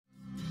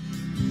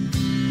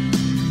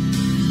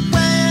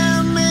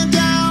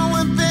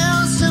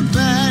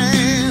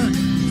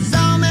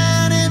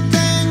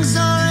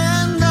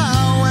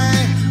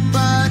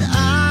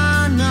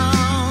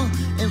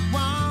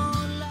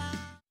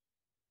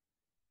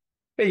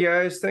Hey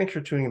guys, thanks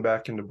for tuning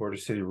back into Border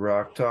City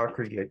Rock Talk,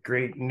 where you get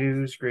great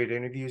news, great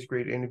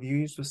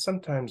interviews with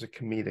sometimes a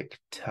comedic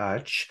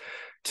touch.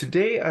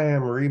 Today I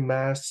am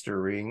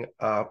remastering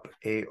up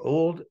a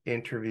old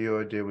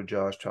interview I did with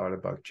Josh Todd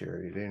at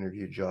Buckcherry. I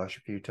interviewed Josh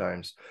a few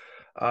times.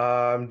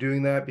 I'm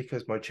doing that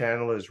because my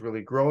channel is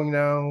really growing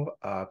now.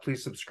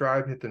 Please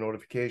subscribe, hit the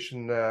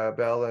notification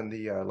bell and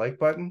the like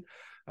button.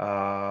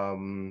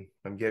 I'm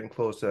getting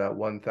close to that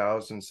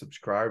 1,000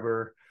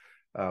 subscriber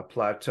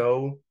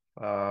plateau.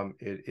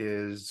 It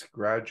is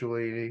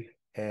gradually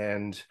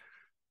and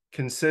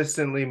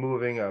consistently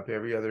moving up.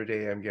 Every other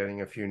day I'm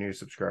getting a few new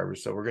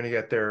subscribers, so we're going to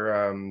get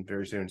there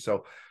very soon.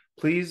 So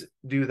please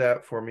do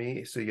that for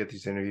me so you get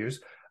these interviews.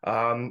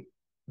 The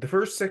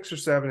first 6 or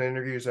 7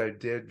 interviews I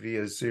did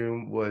via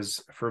Zoom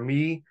was, for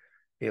me,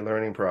 a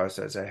learning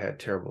process. I had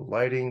terrible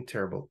lighting,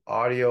 terrible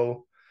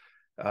audio.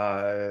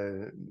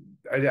 I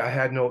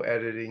had no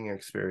editing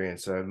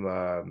experience.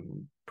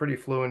 I'm pretty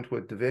fluent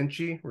with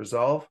DaVinci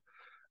Resolve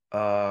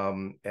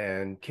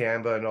and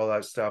Canva and all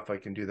that stuff. I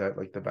can do that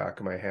like the back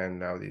of my hand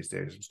now these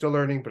days. I'm still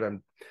learning, but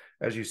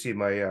as you see,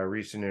 my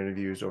recent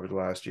interviews over the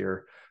last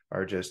year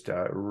are just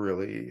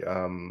really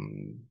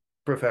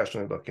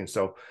professionally looking.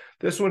 So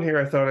this one here,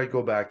 I thought I'd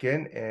go back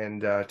in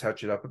and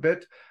touch it up a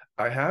bit.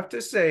 I have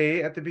to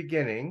say at the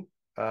beginning,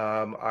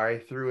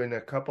 I threw in a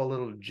couple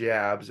little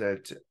jabs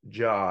at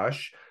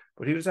Josh,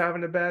 but he was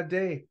having a bad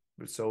day.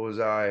 But so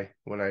was I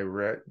when I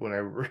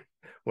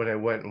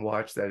went and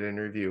watched that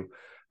interview.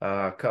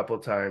 A couple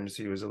times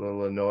he was a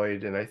little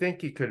annoyed, and I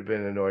think he could have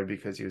been annoyed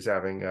because he was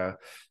having a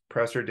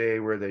presser day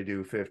where they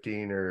do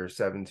 15 or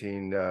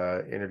 17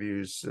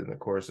 interviews in the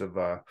course of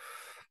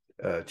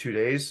 2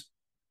 days,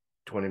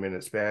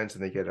 20-minute spans,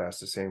 and they get asked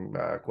the same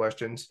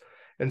questions.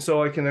 And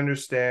so I can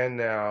understand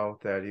now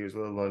that he was a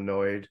little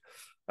annoyed.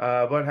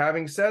 But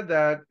having said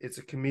that, it's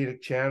a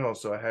comedic channel,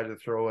 so I had to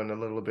throw in a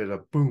little bit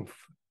of boof,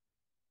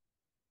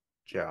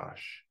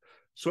 Josh.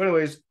 So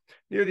anyways,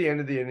 near the end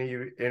of the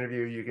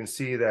interview, you can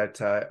see that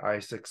I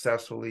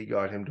successfully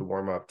got him to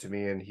warm up to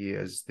me, and he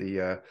is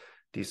the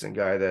decent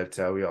guy that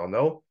we all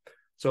know.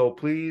 So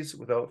please,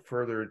 without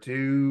further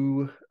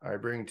ado, I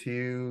bring to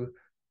you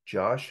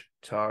Josh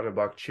Todd of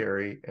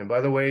Buckcherry. And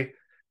by the way,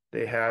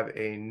 they have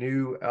a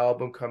new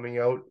album coming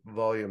out,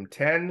 Volume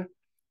 10,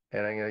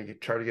 and I'm going to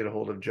try to get a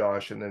hold of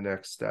Josh in the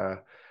next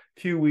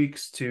few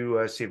weeks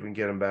to see if we can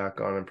get him back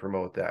on and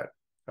promote that.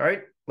 All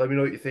right, let me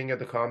know what you think in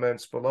the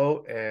comments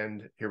below,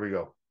 and here we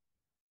go.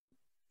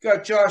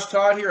 Got Josh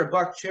Todd here at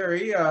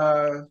Buckcherry.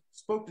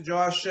 Spoke to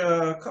Josh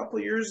a couple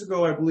of years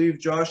ago, I believe.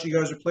 Josh, you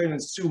guys are playing in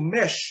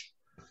Sumish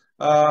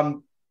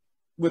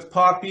with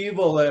Pop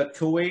Evil at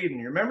Kuwait. And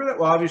you remember that?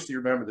 Well, obviously you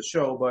remember the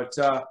show, but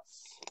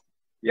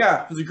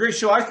yeah, it was a great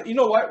show. You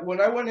know what? When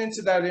I went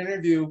into that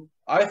interview,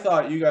 I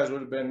thought you guys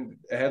would have been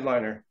a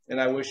headliner, and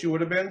I wish you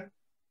would have been,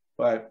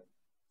 but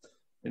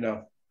you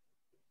know.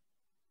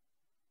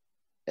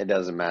 It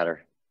doesn't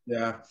matter.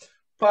 Yeah.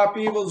 Pop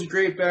Evil is a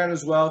great band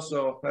as well,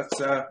 so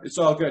that's it's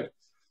all good.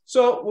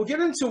 So we'll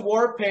get into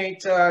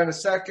Warpaint in a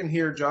second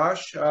here,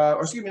 Josh. Or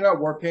excuse me, not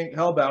Warpaint,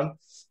 Hellbound.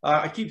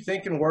 I keep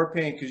thinking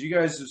Warpaint because you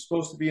guys are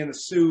supposed to be in the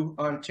Sioux,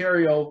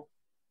 Ontario.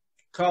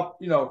 A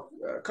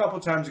couple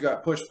times you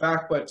got pushed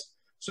back, but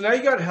so now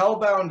you got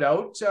Hellbound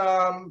out.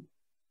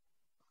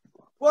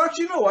 Well,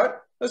 actually, you know what?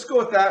 Let's go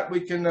with that.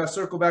 We can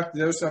circle back to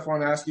the other stuff I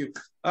want to ask you.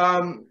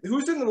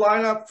 Who's in the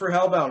lineup for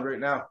Hellbound right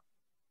now?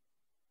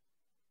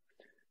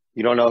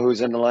 You don't know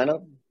who's in the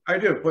lineup? I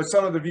do, but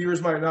some of the viewers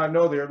might not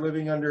know. They're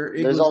living under.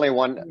 There's only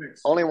one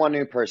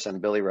new person,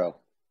 Billy Rowe.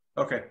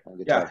 Okay.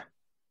 Yeah.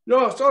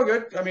 No, it's all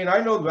good. I mean, I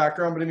know the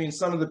background, but I mean,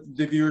 some of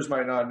the viewers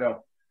might not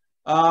know.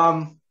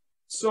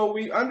 So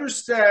we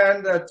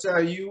understand that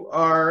you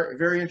are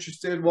very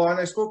interested. Well, and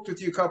I spoke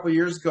with you a couple of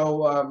years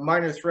ago.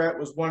 Minor Threat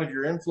was one of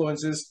your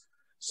influences.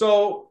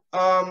 So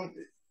from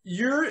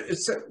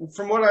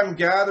what I'm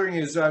gathering,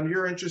 is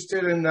you're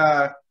interested in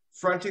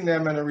fronting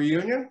them in a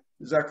reunion.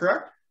 Is that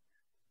correct?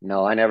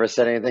 No, I never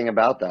said anything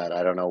about that.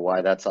 I don't know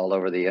why that's all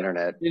over the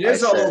internet. It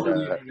is all over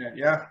the internet,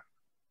 yeah.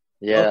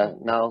 Yeah, okay.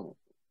 No.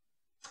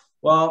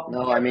 Well,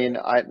 no, yeah. I mean,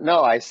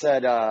 I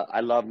said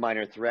I love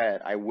Minor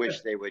Threat. I wish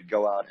they would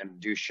go out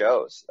and do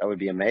shows. That would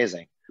be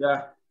amazing.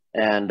 Yeah.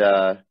 And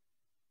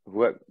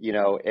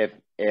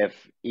if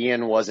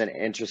Ian wasn't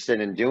interested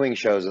in doing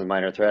shows with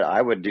Minor Threat,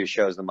 I would do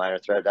shows with Minor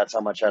Threat. That's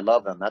how much I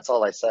love them. That's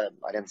all I said.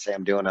 I didn't say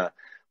I'm doing a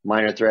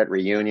Minor Threat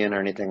reunion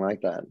or anything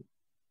like that.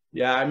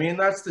 Yeah, I mean,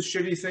 that's the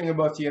shitty thing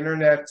about the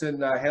internet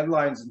and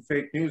headlines and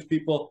fake news.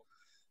 People,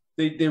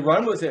 they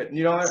run with it.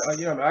 And,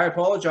 I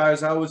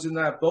apologize. I was in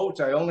that boat.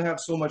 I only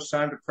have so much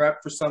time to prep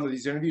for some of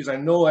these interviews. I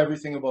know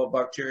everything about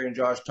Buckcherry and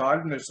Josh Todd,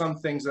 and there's some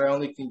things that I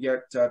only can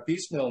get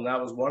piecemeal, and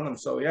that was one of them.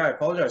 So, yeah, I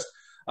apologize.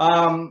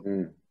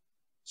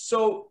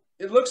 So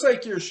it looks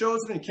like your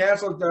show's been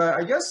canceled.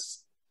 I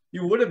guess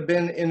you would have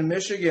been in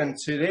Michigan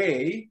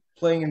today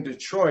playing in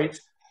Detroit.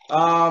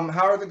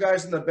 How are the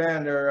guys in the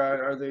band?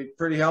 Are they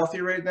pretty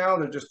healthy right now?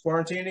 They're just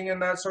quarantining and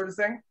that sort of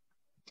thing?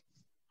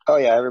 Oh,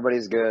 yeah,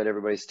 everybody's good.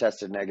 Everybody's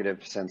tested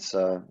negative since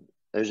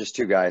there's just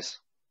 2 guys,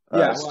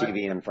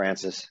 Stevie and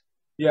Francis.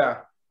 Yeah.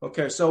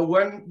 Okay. So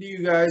when will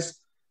you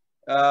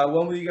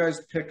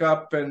guys pick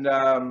up and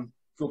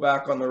go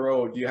back on the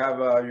road? Do you have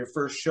your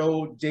first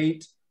show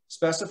date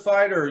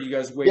specified, or are you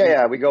guys Yeah, waiting?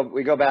 yeah. We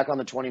go back on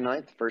the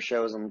 29th. First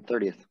show is on the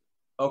 30th.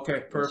 Okay,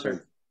 Yes, sir.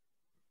 perfect.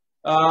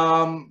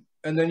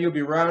 And then you'll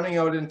be rounding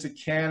out into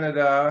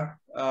Canada,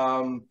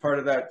 part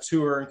of that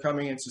tour, and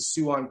coming into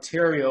Sioux,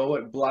 Ontario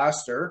at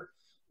Blaster.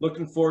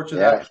 Looking forward to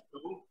that Yeah.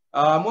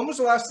 show. When was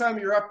the last time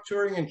you were up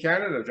touring in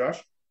Canada,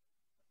 Josh?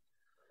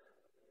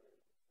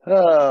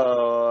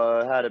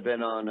 Oh, had it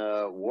been on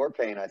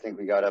Warpaint, I think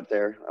we got up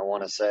there. I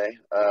want to say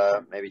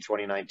maybe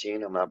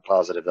 2019. I'm not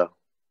positive though.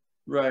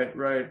 Right,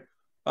 right.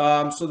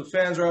 So the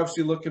fans are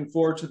obviously looking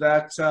forward to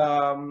that.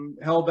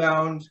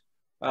 Hellbound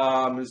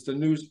is the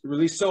news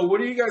release. So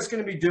what are you guys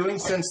going to be doing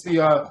since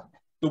the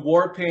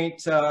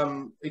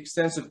Warpaint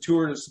extensive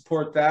tour to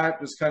support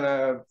that was kind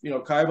of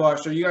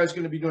kibosh? Are you guys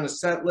going to be doing a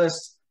set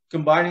list,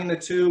 combining the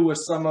two with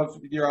some of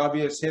your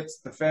obvious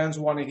hits the fans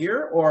want to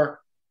hear, or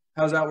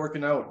how's that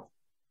working out?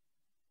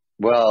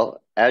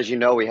 Well, as you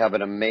know, we have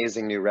an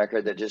amazing new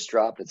record that just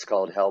dropped. It's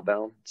called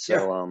Hellbound. Yeah.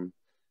 So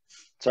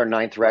it's our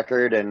ninth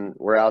record, and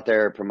we're out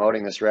there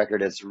promoting this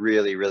record. It's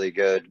really, really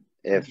good.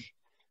 If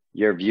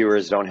your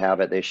viewers don't have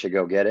it, they should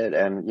go get it.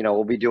 And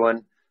we'll be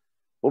doing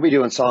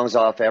songs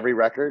off every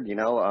record,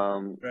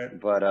 Right.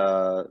 but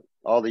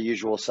all the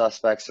usual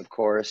suspects, of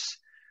course,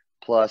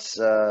 plus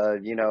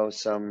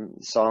some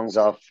songs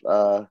off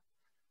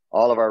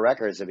all of our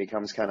records. It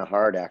becomes kind of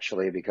hard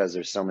actually because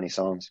there's so many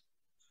songs.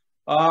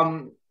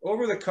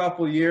 Over the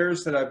couple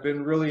years that I've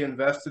been really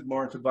invested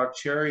more into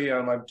Buckcherry,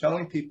 I'm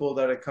telling people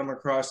that I come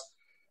across,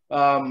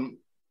 um,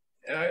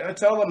 I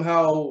tell them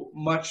how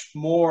much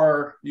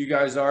more you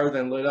guys are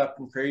than Lit Up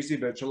and Crazy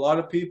Bitch. A lot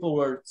of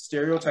people are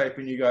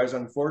stereotyping you guys,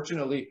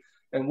 unfortunately.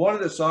 And one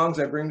of the songs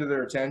I bring to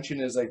their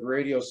attention is like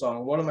Radio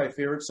Song, one of my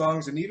favorite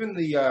songs, and even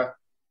the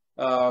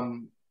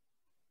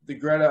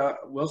Greta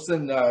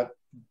Wilson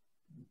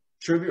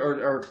tribute,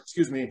 or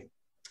excuse me,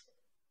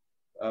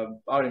 I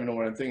don't even know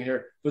what I'm thinking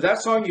here. But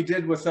that song you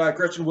did with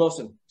Gretchen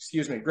Wilson,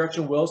 excuse me,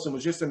 Gretchen Wilson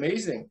was just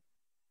amazing.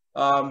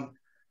 Is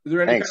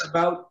there any kind Thanks. of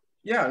about?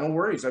 Yeah, no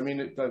worries. I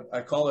mean,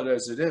 I call it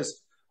as it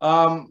is.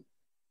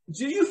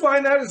 Do you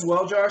find that as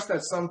well, Josh,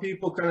 that some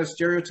people kind of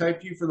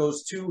stereotype you for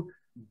those two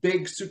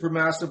big,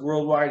 supermassive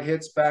worldwide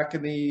hits back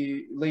in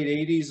the late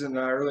 80s and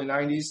early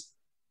 90s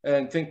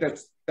and think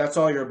that's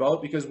all you're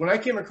about? Because when I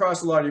came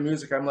across a lot of your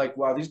music, I'm like,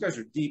 wow, these guys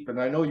are deep.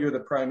 And I know you're the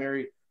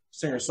primary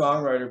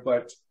singer-songwriter,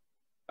 but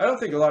I don't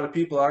think a lot of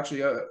people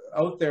actually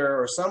out there,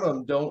 or some of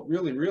them, don't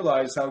really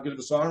realize how good of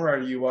a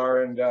songwriter you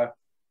are, and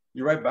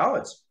you write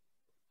ballads.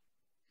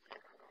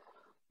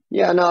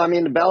 Yeah, no, I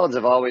mean the ballads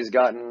have always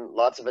gotten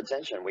lots of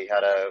attention. We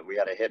had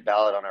a hit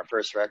ballad on our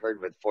first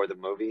record with For the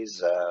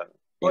Movies. Oh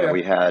yeah,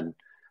 We had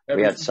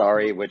everything.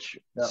 Sorry, which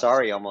Yeah.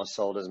 Sorry almost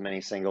sold as many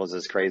singles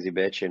as Crazy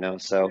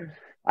Bitch, So Yeah.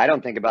 I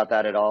don't think about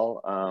that at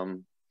all.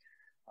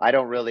 I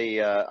don't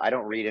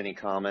read any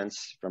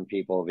comments from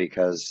people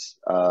because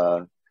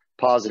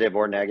positive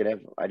or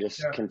negative. I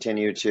just Yeah.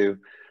 continue to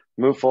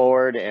move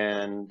forward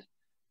and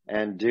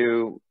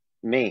do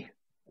me.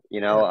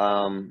 You Yeah.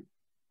 know,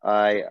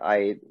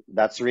 I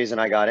that's the reason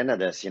I got into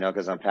this.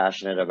 Because I'm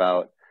passionate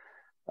about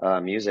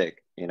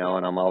music. And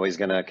I'm always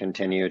gonna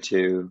continue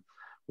to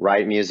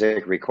write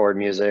music, record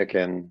music,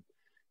 and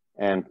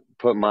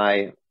put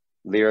my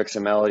lyrics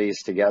and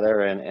melodies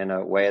together in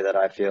a way that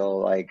I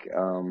feel like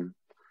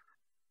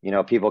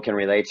people can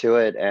relate to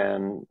it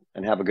and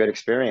have a good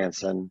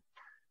experience. And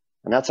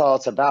that's all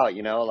it's about.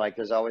 Like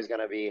there's always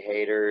going to be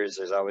haters,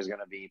 there's always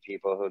going to be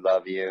people who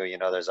love you,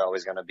 there's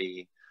always going to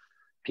be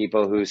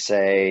people who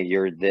say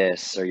you're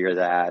this or you're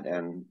that,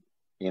 and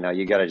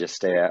you got to just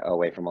stay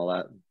away from all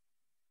that.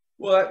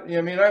 Well,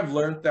 I mean, I've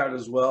learned that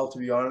as well, to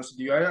be honest with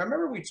you. I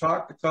remember we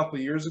talked a couple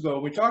of years ago.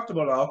 We talked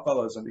about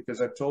alcoholism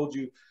because I've told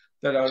you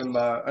that I'm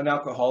an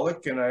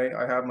alcoholic and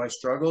I have my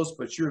struggles,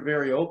 but you're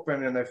very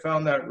open. And I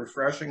found that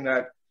refreshing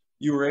that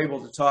you were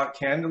able to talk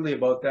candidly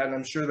about that. And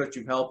I'm sure that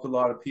you've helped a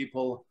lot of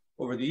people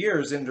over the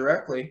years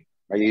indirectly.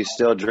 Are you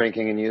still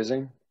drinking and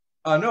using?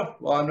 No,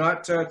 well, I'm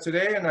not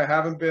today, and I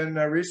haven't been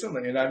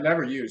recently, and I've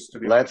never used, to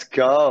be honest. Let's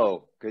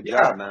go. Good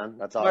Yeah, job, man.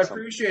 That's well, I awesome.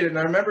 appreciate it. And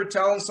I remember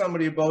telling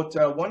somebody about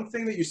one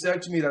thing that you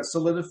said to me that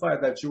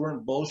solidified that you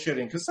weren't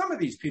bullshitting, because some of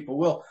these people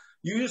will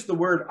use the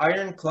word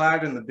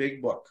ironclad in the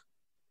big book.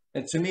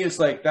 And to me, it's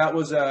like that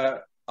was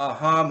a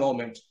aha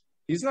moment.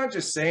 He's not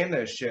just saying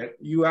this shit.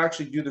 You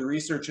actually do the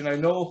research. And I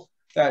know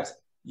that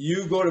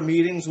you go to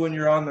meetings when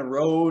you're on the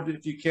road,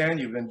 if you can.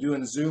 You've been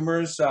doing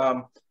Zoomers.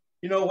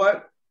 You know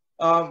what?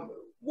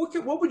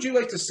 What would you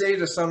like to say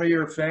to some of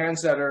your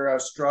fans that are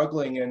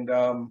struggling, and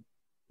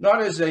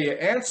not as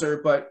a answer,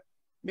 but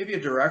maybe a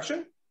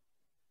direction?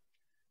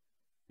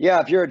 Yeah,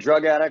 if you're a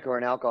drug addict or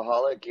an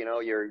alcoholic,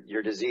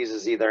 your disease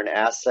is either an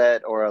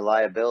asset or a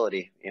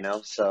liability,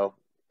 so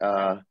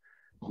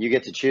you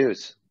get to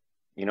choose.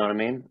 You know what I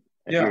mean?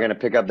 If you're Yeah. going to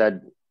pick up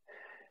that,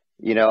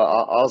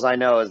 all I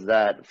know is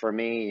that for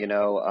me,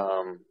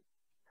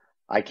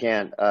 I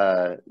can't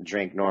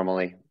drink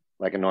normally.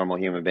 like a normal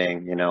human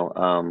being, you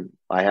know.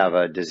 I have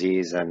a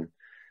disease, and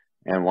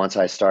once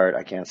I start,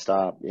 I can't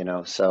stop, you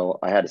know. So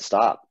I had to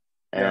stop,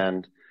 Yeah.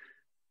 and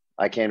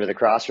I came to the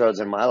crossroads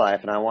in my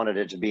life, and I wanted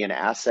it to be an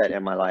asset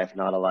in my life,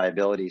 not a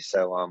liability.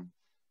 So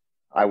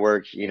I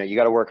work, you know, you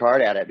got to work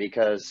hard at it,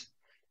 because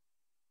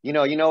you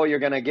know what you're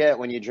going to get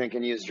when you drink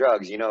and use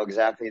drugs. You know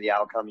exactly the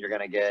outcome you're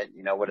going to get,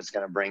 you know what it's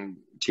going to bring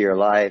to your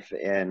life.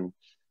 And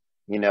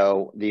you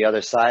know, the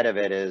other side of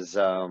it is,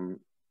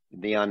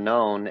 the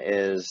unknown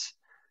is,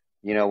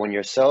 you know, when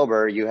you're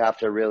sober, you have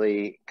to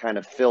really kind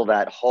of fill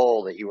that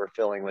hole that you were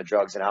filling with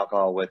drugs and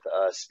alcohol with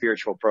a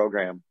spiritual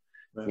program.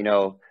 Right. You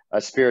know, a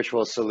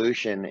spiritual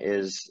solution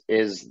is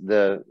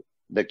the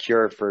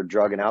cure for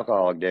drug and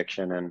alcohol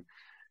addiction.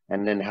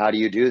 And then how do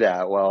you do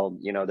that? Well,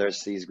 you know,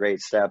 there's these great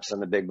steps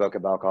in the big book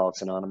of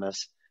Alcoholics Anonymous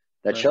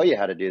that Right. show you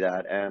how to do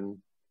that. And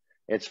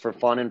it's for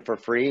fun and for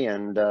free.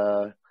 And,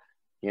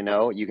 you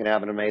know, you can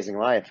have an amazing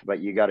life, but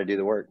you got to do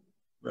the work.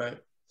 Right.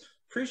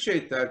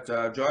 Appreciate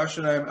that, Josh,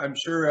 and I'm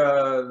sure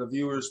the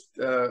viewers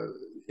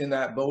in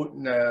that boat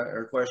and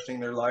are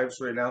questioning their lives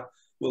right now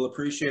will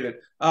appreciate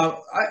it.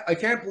 I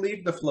can't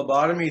believe the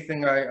phlebotomy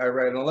thing I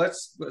read, and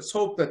let's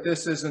hope that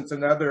this isn't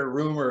another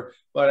rumor,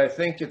 but I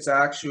think it's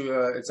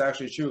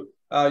actually true.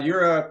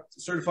 You're a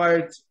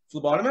certified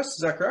phlebotomist,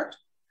 is that correct?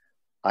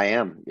 I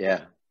am.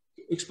 Yeah.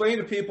 Explain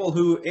to people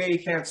who A,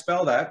 can't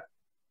spell that,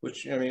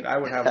 which I mean I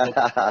would have a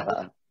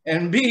little,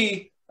 and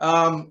B,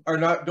 are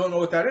not don't know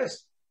what that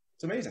is.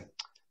 It's amazing.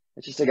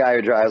 It's just a guy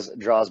who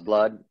draws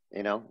blood,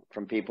 you know,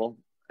 from people,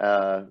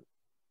 and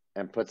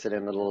puts it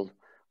in little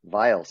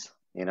vials,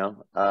 you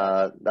know.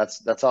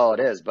 That's all it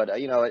is.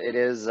 But you know, it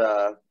is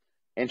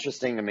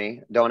interesting to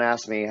me. Don't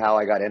ask me how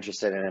I got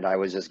interested in it. I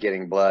was just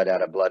getting blood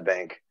at a blood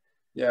bank,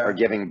 or Yeah.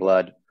 giving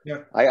blood.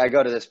 Yeah. I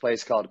go to this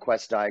place called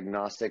Quest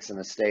Diagnostics in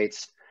the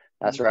States.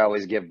 That's Mhm. where I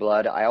always give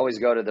blood. I always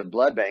go to the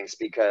blood banks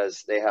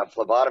because they have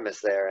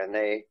phlebotomists there, and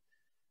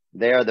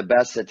they are the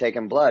best at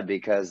taking blood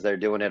because they're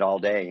doing it all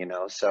day, you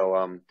know.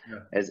 So Yeah.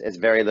 it's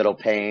very little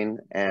pain,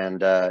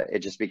 and it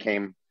just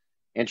became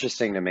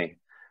interesting to me.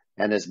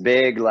 And this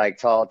big, like,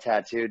 tall,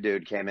 tattooed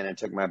dude came in and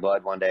took my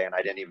blood one day, and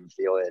I didn't even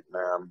feel it.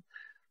 And,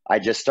 I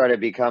just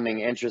started becoming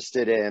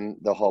interested in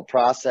the whole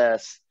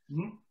process,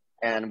 Mhm.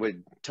 and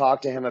would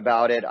talk to him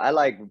about it. I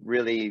like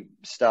really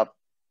stuff.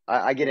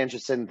 I get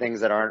interested in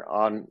things that aren't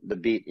on the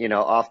beat, you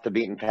know, off the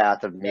beaten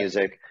path of Yeah.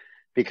 music,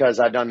 because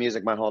I've done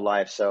music my whole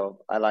life.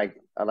 So I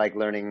like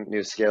learning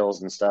new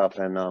skills and stuff.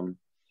 And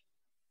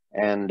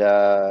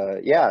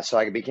yeah, so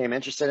I became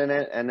interested in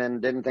it, and then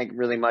didn't think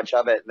really much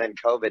of it. And then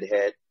COVID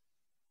hit,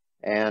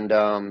 and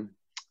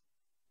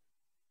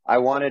I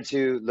wanted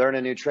to learn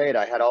a new trade.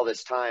 I had all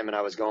this time, and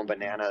I was going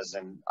bananas,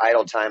 and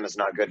idle time is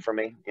not good for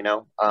me, you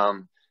know.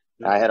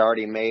 Yeah. I had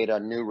already made a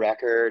new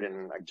record,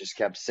 and I just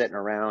kept sitting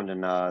around.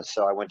 And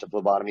so I went to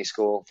phlebotomy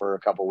school for a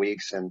couple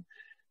weeks, and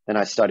then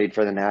I studied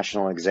for the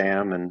national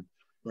exam,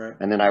 Right.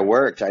 and then I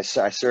worked. I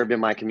served in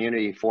my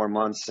community 4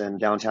 months in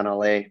downtown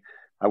LA.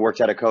 I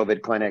worked at a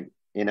COVID clinic,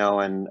 you know,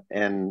 and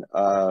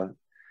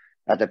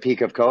at the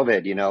peak of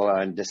COVID, you know,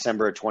 in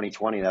December of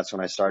 2020, that's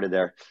when I started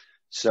there.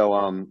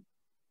 So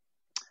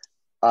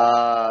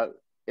uh,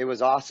 it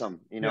was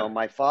awesome. You know, Yeah.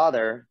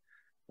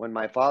 when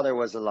my father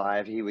was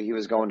alive, he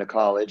was going to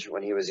college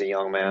when he was a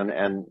young man,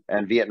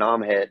 and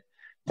Vietnam hit,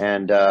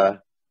 and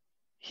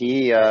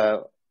he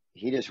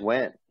he just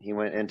he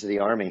went into the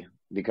army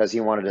because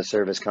he wanted to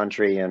serve his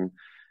country. And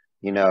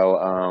you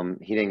know,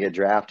 he didn't get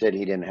drafted,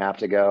 he didn't have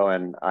to go,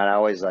 and I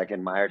always like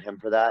admired him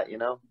for that. You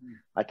know,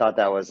 I thought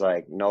that was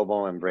like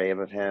noble and brave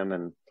of him.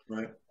 And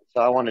Right.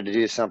 so I wanted to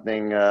do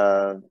something,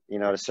 you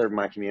know, to serve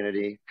my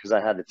community because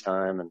I had the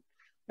time.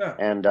 Yeah.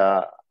 And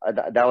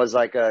that was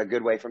like a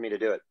good way for me to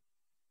do it.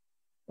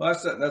 Well,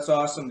 that's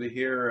awesome to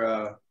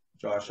hear,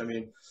 Josh. I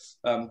mean,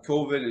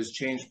 COVID has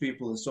changed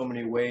people in so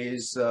many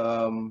ways.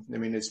 I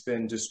mean, it's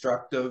been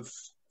destructive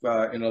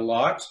in a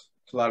lot,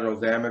 collateral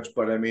damage.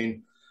 But I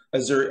mean,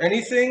 is there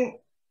anything?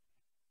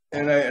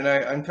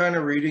 I'm kind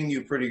of reading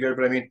you pretty good,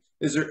 but I mean,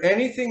 is there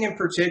anything in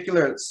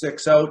particular that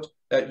sticks out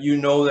that you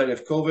know that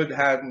if COVID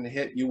hadn't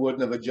hit, you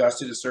wouldn't have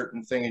adjusted a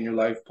certain thing in your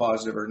life,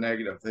 positive or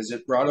negative? Has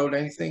it brought out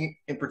anything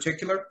in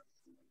particular?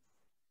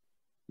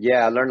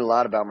 Yeah, I learned a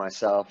lot about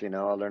myself. You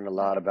know, I learned a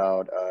lot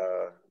about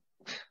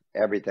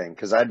everything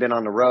because I'd been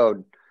on the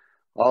road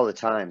all the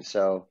time.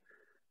 So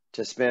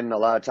to spend a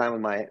lot of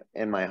time with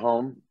in my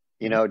home,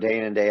 you Mhm. know, day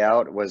in and day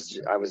out, was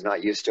I was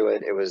not used to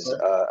it. It was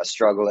Right. a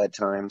struggle at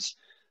times.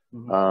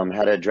 Mhm.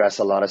 Had to address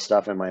a lot of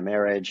stuff in my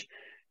marriage.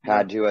 Yeah.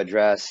 Had to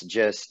address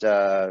just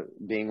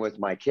being with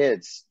my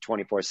kids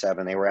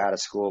 24/7. They were out of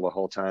school the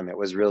whole time. It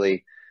was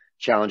really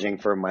challenging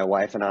for my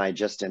wife and I,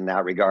 just in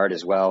that regard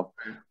as well.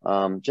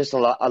 Just a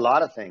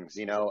lot of things,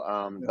 you know,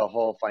 Yeah. the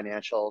whole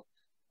financial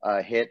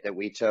hit that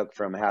we took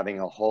from having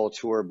a whole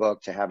tour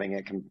book to having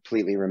it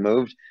completely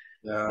removed.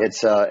 Yeah.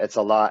 It's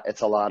a lot.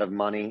 It's a lot of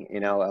money, you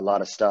know, a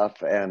lot of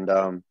stuff.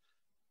 And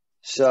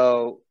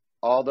so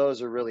all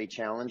those are really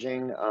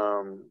challenging.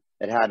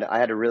 I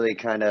had to really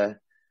kind of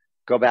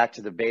go back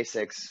to the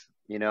basics,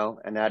 you know,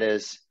 and that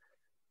is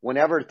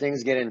whenever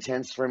things get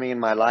intense for me in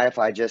my life,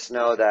 I just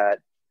know that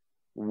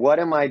what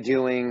am I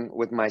doing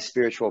with my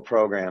spiritual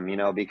program, you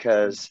know,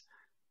 because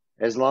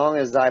as long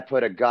as I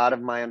put a God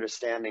of my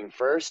understanding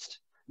first,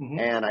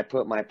 and I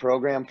put my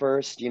program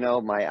first, you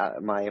know,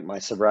 my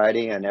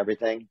sobriety and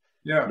everything,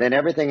 Yeah. then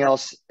everything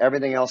else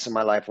in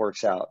my life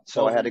works out.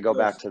 So I Falls had to into go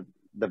back place. to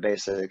the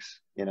basics,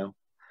 you know,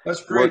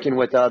 That's great. working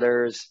with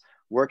others,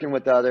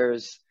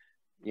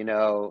 you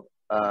know,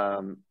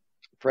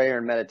 prayer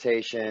and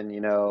meditation,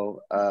 you know,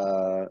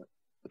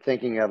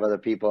 thinking of other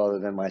people other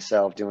than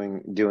myself,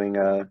 doing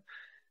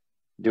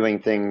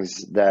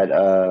things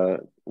that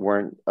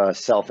weren't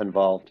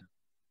self-involved.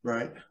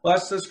 Right. Well,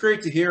 that's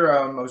great to hear.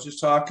 I was just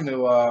talking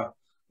to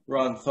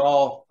Ron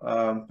Thal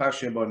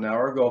actually about an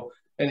hour ago,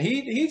 and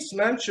he's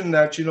mentioned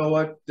that, you know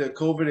what, the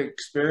COVID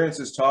experience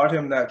has taught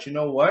him that, you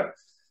know what,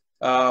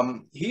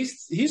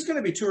 he's going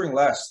to be touring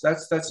less.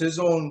 That's his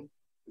own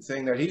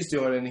thing that he's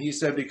doing, and he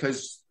said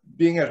because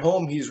being at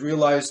home, he's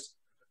realized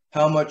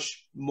how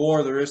much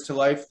more there is to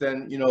life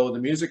than, you know, the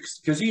music.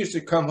 Because he used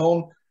to come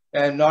home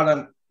and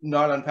not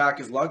unpack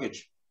his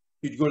luggage.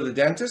 He'd go to the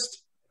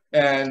dentist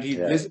and he'd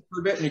Yeah. visit for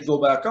a bit and he'd go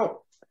back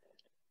out.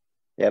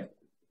 Yep.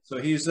 So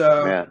he's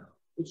Yeah.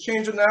 it's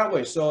changing that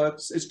way. So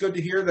it's good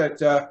to hear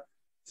that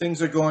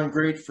things are going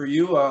great for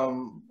you.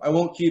 I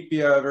won't keep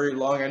you very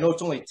long. I know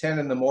it's only 10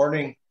 in the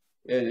morning.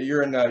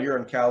 You're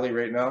in Cali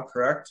right now,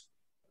 correct?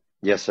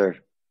 Yes, sir.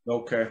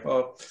 Okay.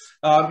 Well,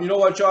 you know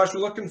what, Josh?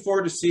 We're looking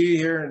forward to see you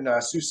here in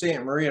Sault Ste.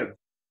 Marie.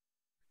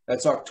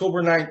 That's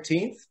October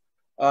 19th.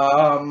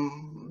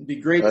 Be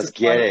great Let's to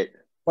get it.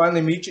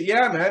 finally meet you.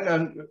 Yeah,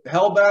 man.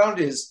 Hellbound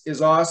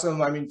is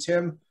awesome. I mean,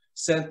 Tim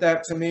sent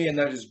that to me, and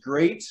that is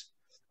great.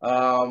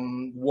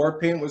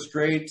 Warpaint was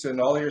great,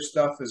 and all your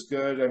stuff is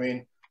good. I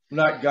mean, I'm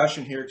not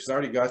gushing here because I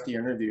already got the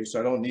interview,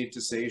 so I don't need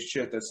to say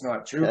shit that's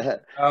not true.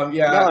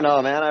 Yeah.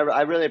 No, man.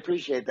 I really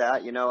appreciate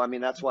that. You know, I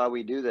mean, that's why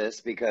we do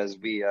this, because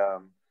we,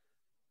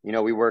 you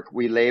know,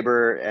 we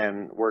labor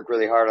and work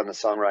really hard on the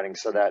songwriting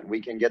so that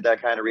we can get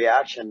that kind of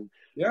reaction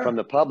Yeah. from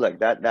the public.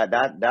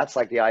 That's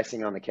like the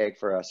icing on the cake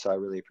for us. So I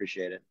really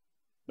appreciate it.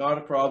 Not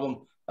a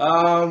problem.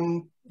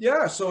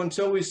 Yeah, so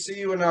until we see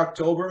you in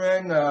October,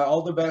 man,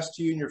 all the best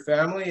to you and your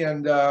family,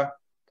 and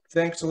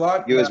thanks a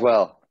lot. You as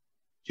well.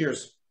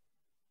 Cheers.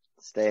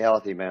 Stay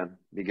healthy, man.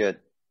 Be good.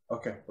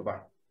 Okay, bye-bye.